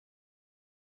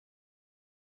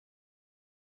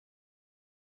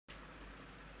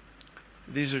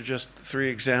these are just three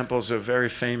examples of very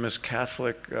famous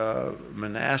Catholic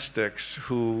monastics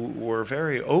who were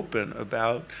very open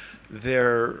about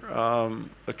their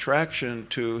attraction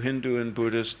to Hindu and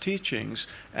Buddhist teachings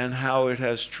and how it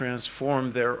has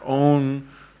transformed their own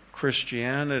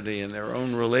Christianity and their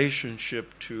own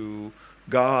relationship to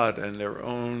God and their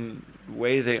own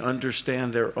way they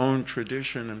understand their own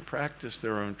tradition and practice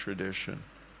their own tradition.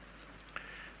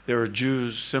 There are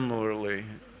Jews similarly,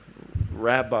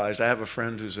 rabbis. I have a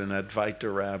friend who's an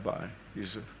Advaita rabbi.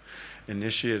 He's an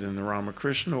initiate in the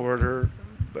Ramakrishna order,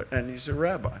 and he's a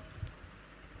rabbi.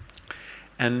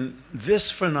 And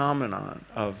this phenomenon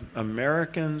of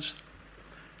Americans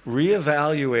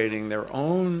reevaluating their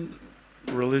own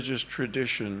religious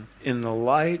tradition in the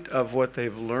light of what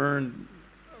they've learned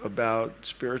about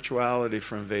spirituality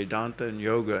from Vedanta and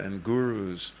yoga and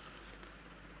gurus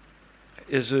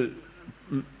is a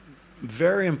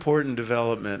very important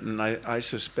development, and I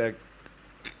suspect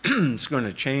it's going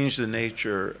to change the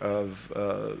nature of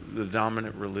the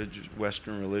dominant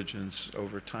Western religions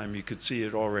over time. You could see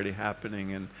it already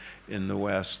happening in the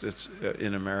West. It's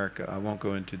in America. I won't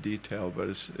go into detail, but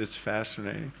it's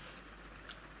fascinating.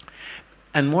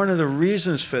 And one of the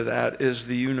reasons for that is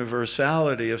the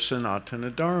universality of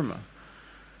Sanatana Dharma.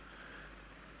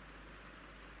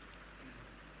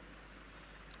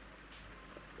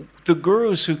 The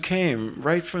gurus who came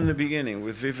right from the beginning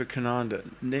with Vivekananda,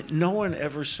 no one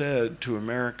ever said to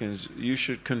Americans, you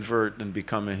should convert and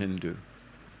become a Hindu.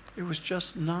 It was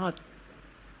just not,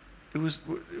 it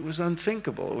was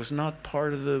unthinkable. It was not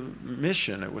part of the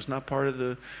mission. It was not part of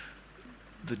the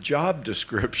job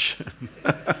description.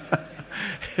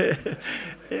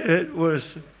 It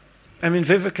was, I mean,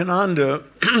 Vivekananda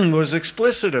was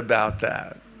explicit about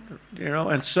that. You know,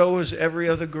 and so is every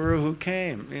other guru who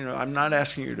came. You know, I'm not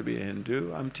asking you to be a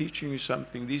Hindu. I'm teaching you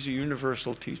something. These are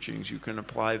universal teachings. You can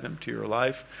apply them to your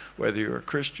life, whether you're a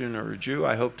Christian or a Jew.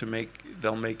 I hope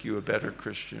they'll make you a better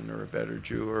Christian or a better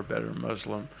Jew or a better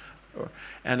Muslim.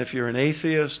 And if you're an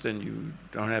atheist and you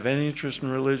don't have any interest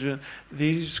in religion,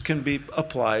 these can be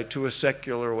applied to a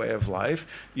secular way of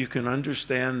life. You can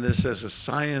understand this as a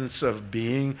science of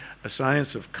being, a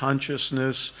science of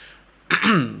consciousness,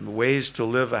 ways to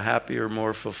live a happier,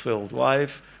 more fulfilled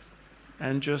life,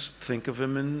 and just think of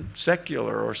them in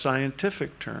secular or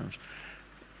scientific terms.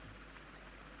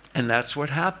 And that's what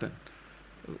happened.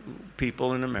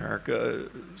 People in America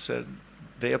said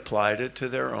they applied it to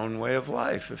their own way of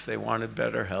life. If they wanted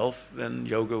better health, then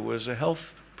yoga was a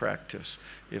health practice.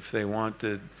 If they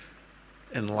wanted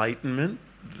enlightenment,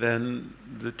 then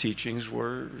the teachings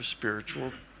were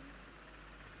spiritual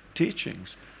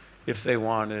teachings. If they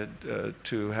wanted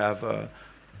to have a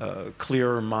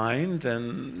clearer mind,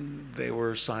 then they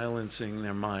were silencing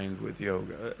their mind with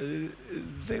yoga.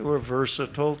 They were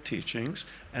versatile teachings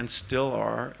and still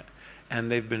are,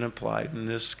 and they've been applied in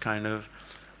this kind of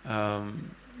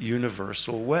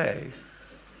universal way.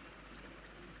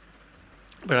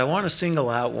 But I want to single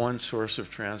out one source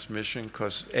of transmission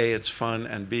because A, it's fun,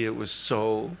 and B, it was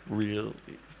so real,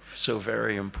 so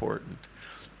very important.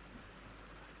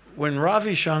 When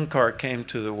Ravi Shankar came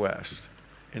to the West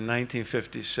in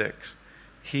 1956,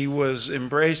 he was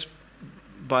embraced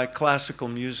by classical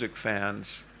music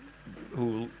fans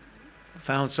who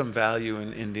found some value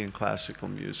in Indian classical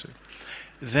music.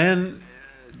 Then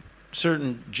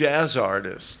certain jazz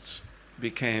artists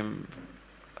became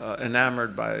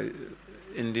enamored by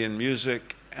Indian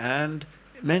music, and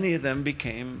many of them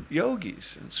became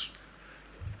yogis. And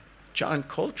John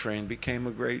Coltrane became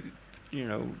a great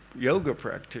yoga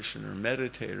practitioner,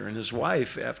 meditator, and his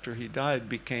wife, after he died,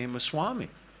 became a Swami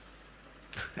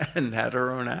and had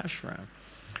her own ashram.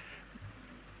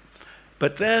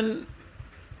 But then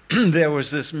there was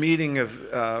this meeting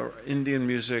of Indian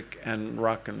music and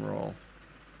rock and roll.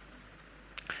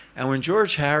 And when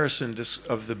George Harrison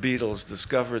of the Beatles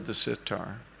discovered the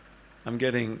sitar, I'm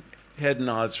getting head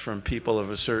nods from people of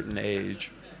a certain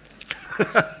age.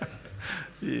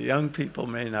 Younger people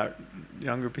may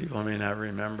not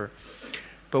remember.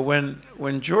 But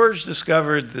when George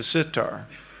discovered the sitar,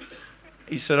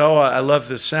 he said, oh, I love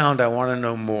this sound, I want to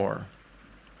know more.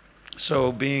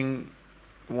 So being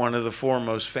one of the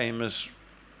foremost famous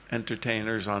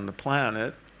entertainers on the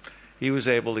planet, he was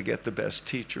able to get the best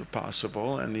teacher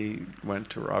possible, and he went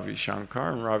to Ravi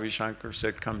Shankar, and Ravi Shankar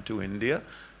said, come to India,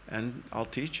 and I'll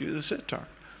teach you the sitar.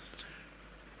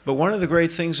 But one of the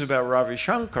great things about Ravi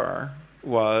Shankar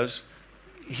was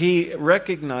he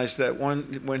recognized that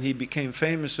when he became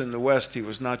famous in the West, he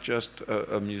was not just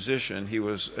a musician, he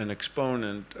was an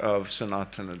exponent of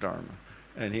Sanatana Dharma.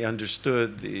 And he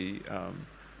understood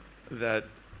that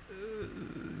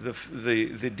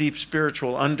the deep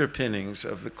spiritual underpinnings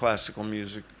of the classical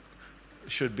music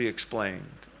should be explained,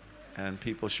 and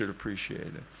people should appreciate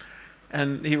it.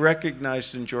 And he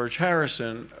recognized in George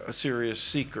Harrison a serious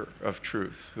seeker of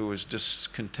truth who was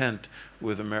discontent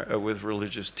with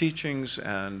religious teachings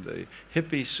and the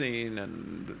hippie scene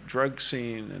and the drug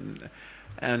scene,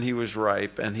 and he was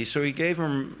ripe. And so he gave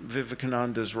him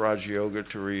Vivekananda's Raj Yoga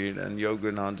to read and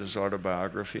Yogananda's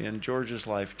autobiography, and George's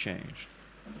life changed.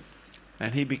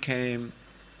 And he became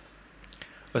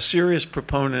a serious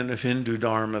proponent of Hindu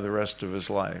Dharma the rest of his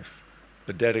life,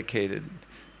 a dedicated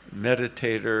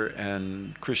meditator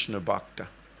and Krishna Bhakta.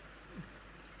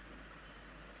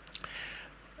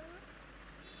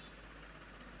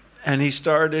 And he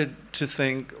started to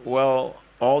think, well,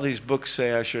 all these books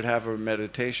say I should have a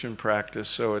meditation practice,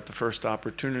 so at the first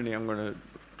opportunity I'm going to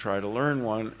try to learn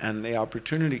one. And the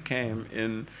opportunity came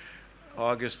in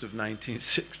August of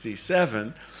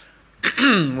 1967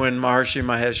 when Maharishi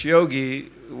Mahesh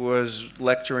Yogi was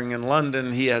lecturing in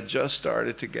London. He had just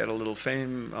started to get a little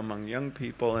fame among young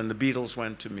people, and the Beatles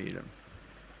went to meet him.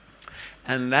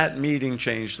 And that meeting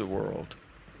changed the world.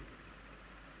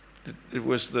 It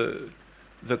was the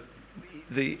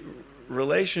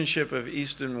relationship of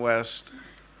East and West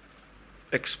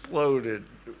exploded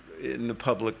in the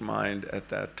public mind at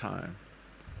that time.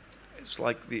 It's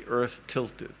like the earth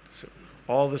tilted. So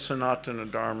all the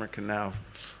Sanatana Dharma can now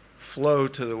flow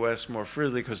to the West more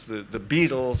freely because the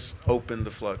Beatles opened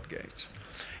the floodgates.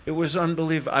 It was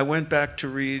unbelievable. I went back to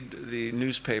read the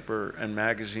newspaper and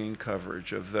magazine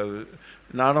coverage of those,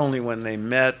 not only when they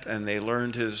met and they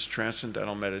learned his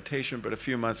transcendental meditation, but a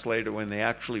few months later when they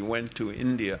actually went to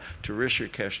India, to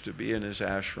Rishikesh, to be in his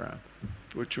ashram,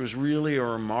 which was really a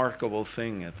remarkable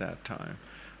thing at that time,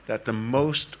 that the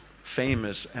most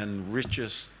famous and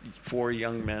richest 4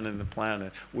 young men in the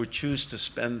planet would choose to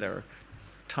spend their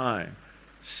time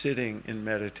sitting in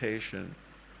meditation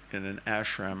in an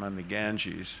ashram on the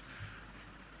Ganges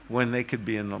when they could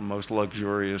be in the most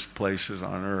luxurious places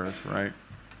on earth, right?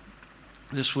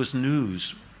 This was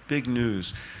news, big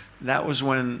news. That was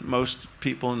when most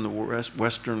people in the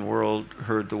Western world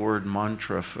heard the word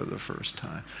mantra for the first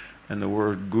time, and the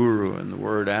word guru and the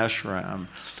word ashram,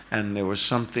 and there was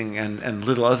something, and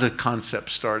little other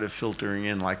concepts started filtering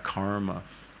in like karma.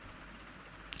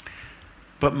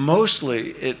 But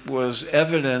mostly it was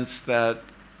evidence that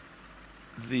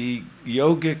the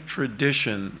yogic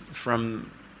tradition from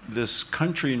this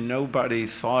country nobody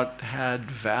thought had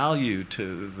value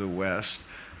to the West,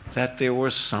 that there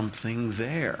was something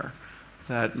there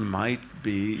that might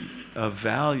be of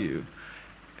value.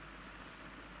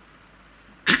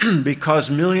 Because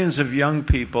millions of young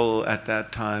people at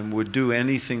that time would do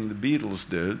anything the Beatles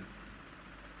did,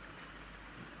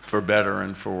 for better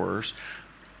and for worse.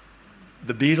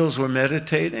 The Beatles were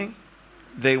meditating,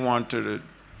 they wanted to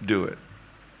do it.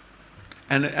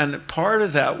 And part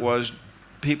of that was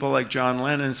people like John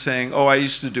Lennon saying, oh, I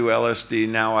used to do LSD,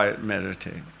 now I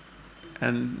meditate.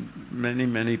 And many,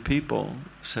 many people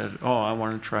said, oh, I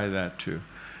want to try that too.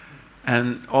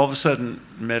 And all of a sudden,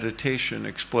 meditation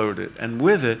exploded. And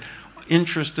with it,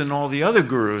 interest in all the other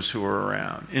gurus who were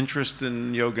around, interest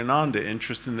in Yogananda,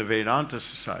 interest in the Vedanta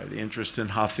Society, interest in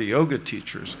Hatha Yoga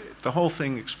teachers. The whole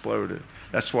thing exploded.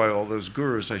 That's why all those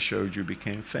gurus I showed you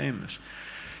became famous.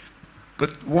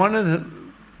 But one of the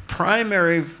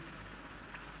primary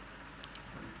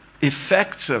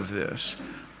effects of this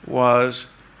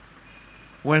was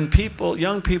when people,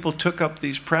 young people took up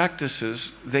these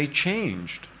practices, they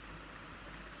changed.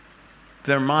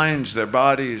 Their minds, their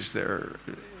bodies, their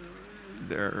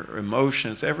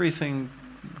emotions, everything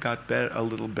got a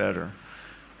little better.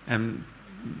 And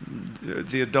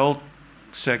the adult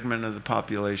segment of the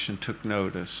population took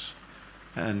notice.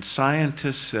 And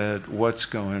scientists said, what's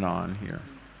going on here?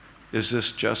 Is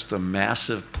this just a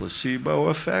massive placebo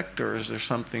effect, or is there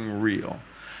something real?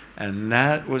 And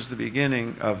that was the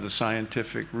beginning of the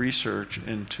scientific research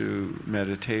into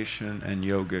meditation and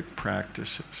yogic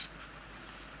practices.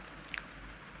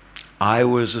 I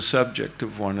was a subject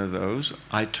of one of those.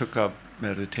 I took up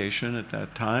meditation at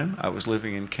that time. I was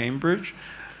living in Cambridge.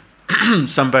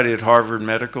 Somebody at Harvard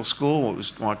Medical School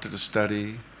wanted to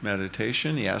study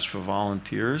meditation. He asked for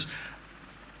volunteers.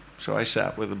 So I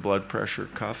sat with a blood pressure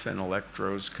cuff and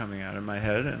electrodes coming out of my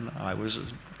head, and I was a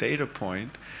data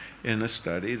point in a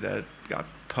study that got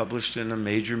published in a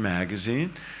major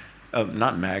magazine,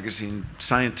 not magazine,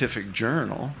 scientific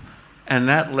journal. And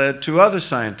that led to other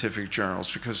scientific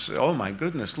journals because, oh my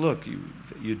goodness, look,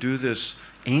 you do this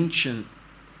ancient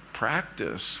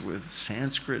practice with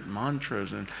Sanskrit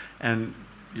mantras and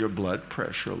your blood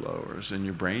pressure lowers and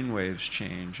your brain waves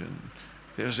change. And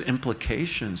there's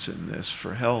implications in this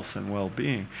for health and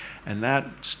well-being. And that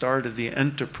started the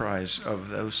enterprise of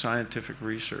those scientific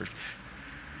research.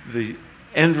 The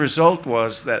end result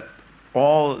was that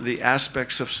all the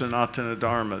aspects of Sanatana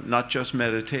Dharma, not just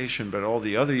meditation, but all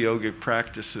the other yogic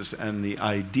practices and the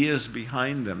ideas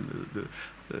behind them,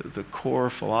 the core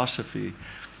philosophy,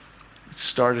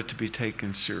 started to be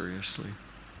taken seriously.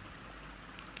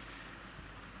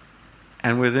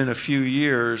 And within a few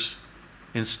years,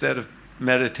 instead of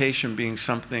meditation being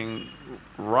something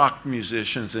rock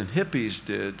musicians and hippies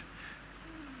did,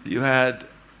 you had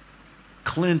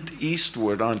Clint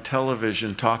Eastwood on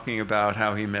television talking about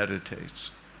how he meditates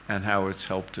and how it's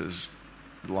helped his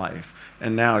life.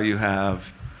 And now you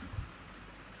have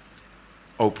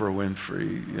Oprah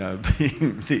Winfrey,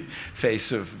 being the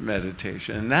face of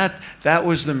meditation. And that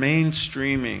was the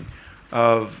mainstreaming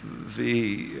of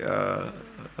the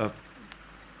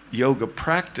yoga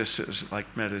practices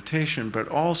like meditation, but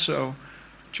also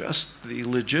just the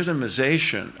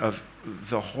legitimization of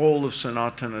the whole of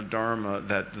Sanatana Dharma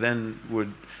that then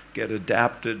would get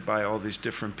adapted by all these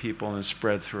different people and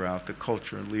spread throughout the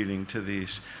culture, leading to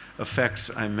these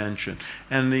effects I mentioned.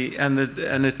 And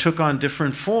it took on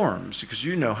different forms, because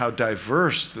you know how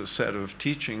diverse the set of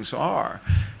teachings are,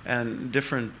 and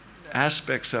different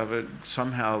aspects of it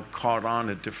somehow caught on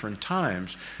at different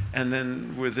times. And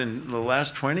then within the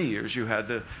last 20 years, you had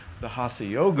the Hatha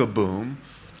Yoga boom,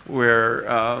 where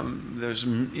there's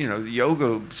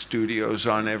yoga studios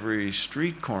on every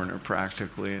street corner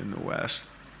practically in the West.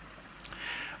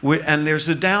 And there's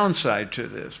a downside to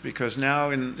this, because now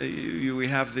we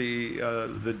have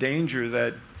the danger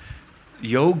that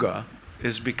yoga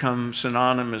has become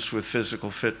synonymous with physical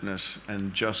fitness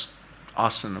and just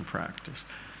asana practice.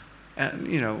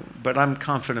 And but I'm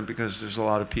confident, because there's a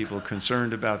lot of people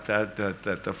concerned about that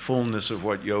the fullness of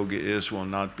what yoga is will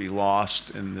not be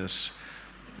lost in this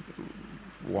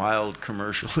wild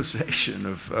commercialization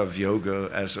of yoga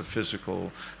as a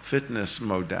physical fitness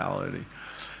modality.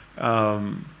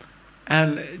 And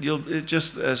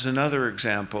just as another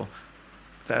example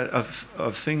that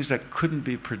of things that couldn't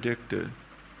be predicted.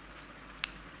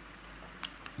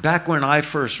 Back when I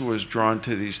first was drawn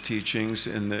to these teachings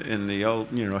in the old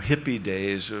hippie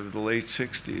days of the late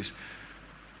 60s,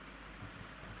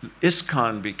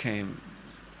 ISKCON became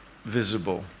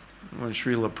visible when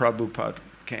Srila Prabhupada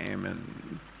came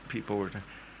and people were,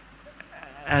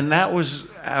 and that was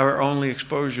our only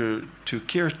exposure to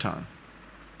kirtan.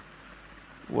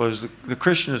 Was the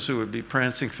Krishnas who would be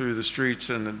prancing through the streets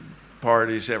and the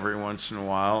parties every once in a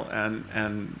while,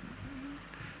 and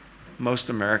most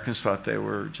Americans thought they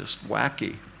were just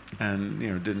wacky and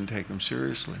didn't take them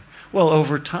seriously. Well,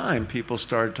 over time, people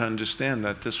started to understand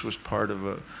that this was part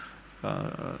of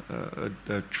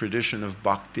a tradition of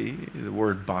bhakti. The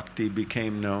word bhakti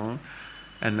became known,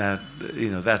 and that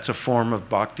that's a form of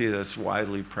bhakti that's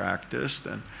widely practiced,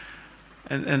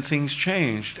 and things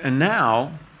changed. And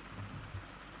now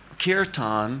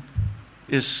kirtan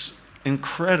is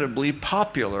incredibly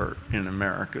popular in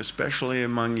America, especially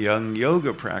among young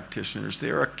yoga practitioners.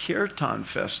 There are kirtan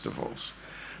festivals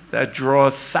that draw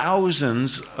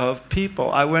thousands of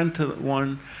people. I went to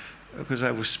one because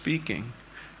I was speaking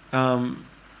in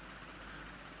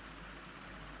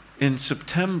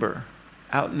September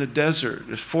out in the desert.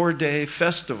 There's a 4-day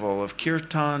festival of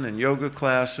kirtan and yoga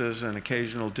classes and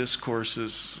occasional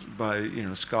discourses by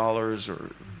scholars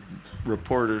or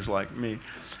reporters like me.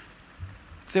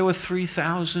 There were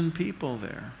 3,000 people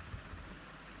there.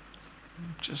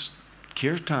 Just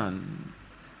kirtan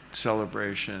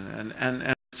celebration.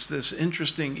 And it's this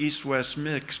interesting East-West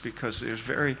mix, because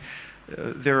there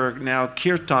are now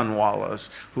kirtanwalas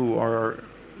who are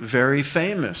very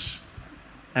famous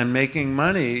and making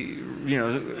money,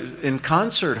 in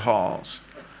concert halls.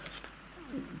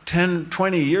 10,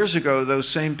 20 years ago, those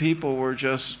same people were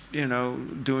just,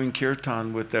 doing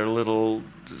kirtan with their little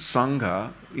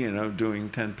sangha, doing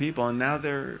 10 people, and now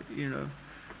they're,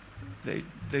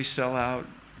 they sell out,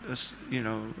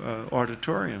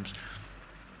 auditoriums.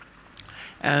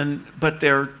 But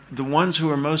the ones who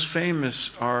are most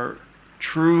famous are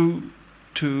true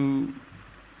to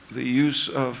the use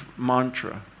of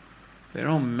mantra. They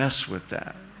don't mess with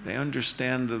that. They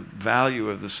understand the value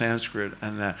of the Sanskrit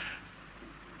and that.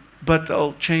 But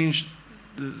they'll change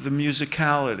the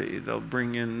musicality. They'll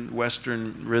bring in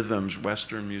Western rhythms,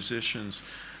 Western musicians,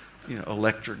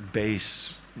 electric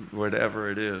bass,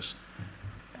 whatever it is.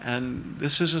 And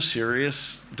this is a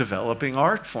serious developing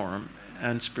art form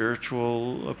and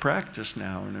spiritual practice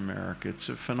now in America. It's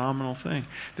a phenomenal thing.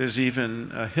 There's even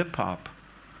hip-hop.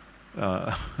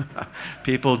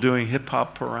 People doing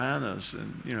hip-hop Puranas,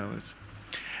 and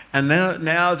And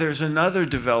now there's another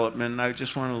development, and I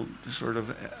just want to sort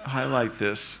of highlight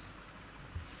this.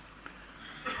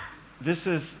 This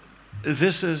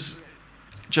is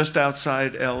just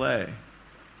outside LA.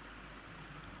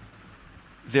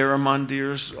 There are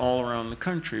mandirs all around the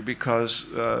country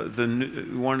because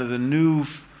one of the new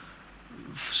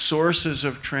sources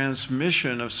of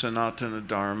transmission of Sanatana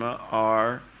Dharma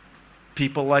are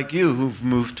people like you who've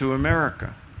moved to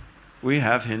America. We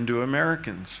have Hindu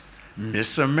Americans.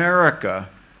 Miss America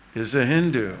is a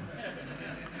Hindu.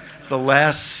 The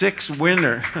last six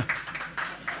winners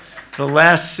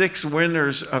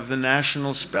of the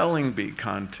National Spelling Bee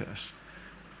contest,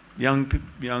 young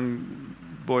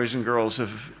boys and girls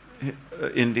of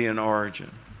Indian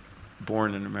origin,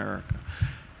 born in America.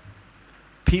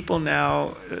 People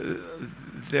now,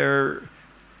 their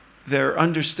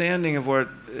understanding of what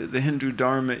the Hindu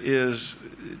Dharma is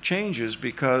changes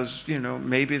because, you know,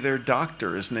 maybe their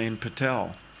doctor is named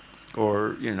Patel,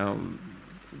 or, you know,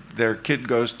 their kid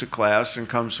goes to class and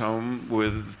comes home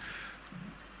with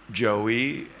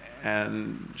Joey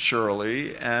and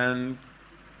Shirley and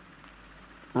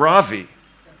Ravi,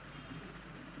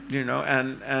 you know,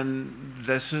 and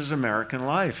this is American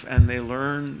life, and they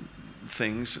learn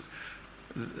things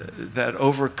that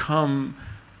overcome,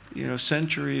 you know,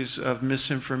 centuries of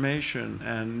misinformation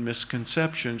and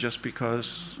misconception just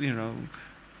because, you know,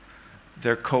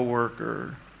 their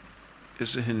coworker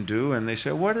is a Hindu, and they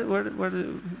say, what is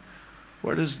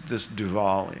this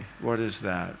Diwali? What is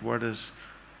that?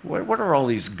 What are all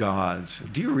these gods?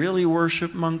 Do you really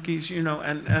worship monkeys? You know,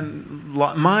 and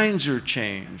minds are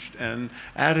changed and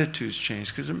attitudes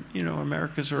change because, you know,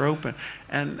 Americas are open,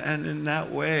 and in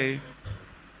that way,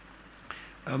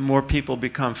 more people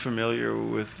become familiar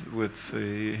with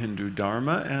the Hindu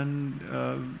Dharma, and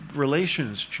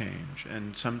relations change,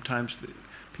 and sometimes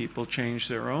people change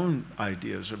their own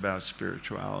ideas about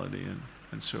spirituality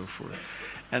and so forth.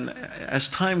 And as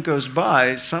time goes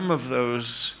by, some of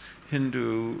those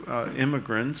Hindu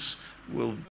immigrants will